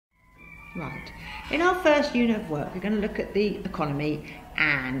Right. In our first unit of work, we're going to look at the economy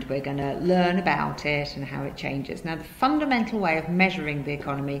and we're going to learn about it and how it changes. Now, the fundamental way of measuring the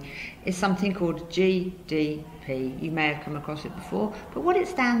economy is something called GDP. You may have come across it before, but what it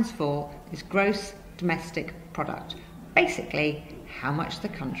stands for is Gross Domestic Product. Basically, how much the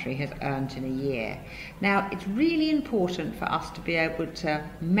country has earned in a year. Now, it's really important for us to be able to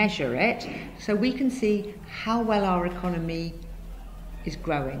measure it so we can see how well our economy is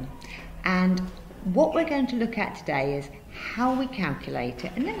growing. And what we're going to look at today is how we calculate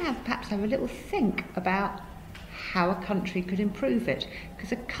it, and then perhaps have a little think about how a country could improve it,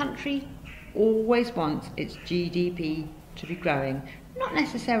 because a country always wants its GDP to be growing, not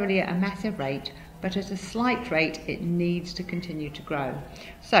necessarily at a massive rate, but at a slight rate it needs to continue to grow.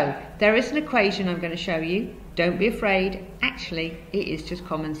 So there is an equation I'm going to show you. Don't be afraid, actually it is just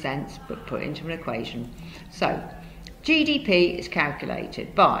common sense but put into an equation. So GDP is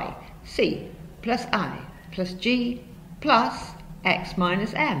calculated by C plus I plus G plus X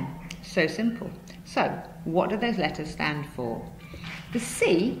minus M. So simple. So what do those letters stand for? The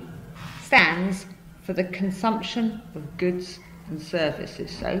C stands for the consumption of goods and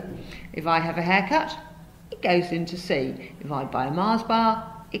services. So if I have a haircut, it goes into C. If I buy a Mars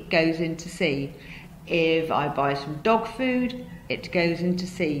bar, it goes into C. If I buy some dog food, it goes into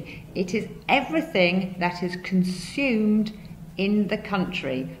C. It is everything that is consumed in the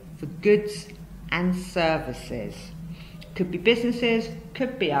country for goods and services. Could be businesses,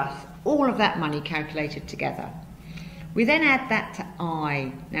 could be us, all of that money calculated together. We then add that to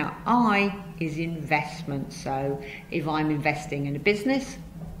I. Now I is investment, so if I'm investing in a business,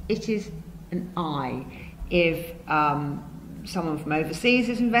 it is an I. If someone from overseas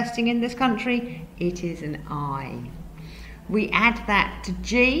is investing in this country, it is an I. We add that to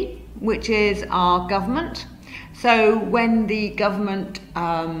G, which is our government. So when the government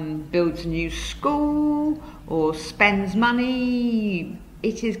builds a new school or spends money,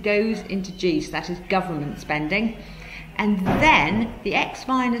 it goes into G, so that is government spending. And then the X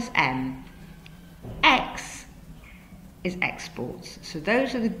minus M. X is exports. So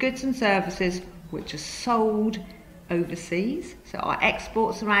those are the goods and services which are sold overseas. So our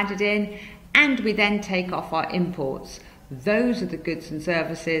exports are added in, and we then take off our imports. Those are the goods and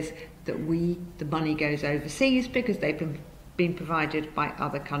services that the money goes overseas because they've been provided by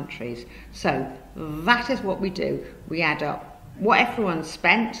other countries. So that is what we do. We add up what everyone's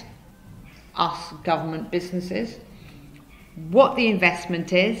spent, us government businesses, what the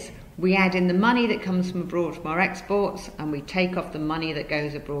investment is, we add in the money that comes from abroad from our exports, and we take off the money that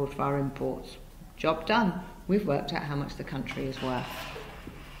goes abroad for our imports. Job done. We've worked out how much the country is worth.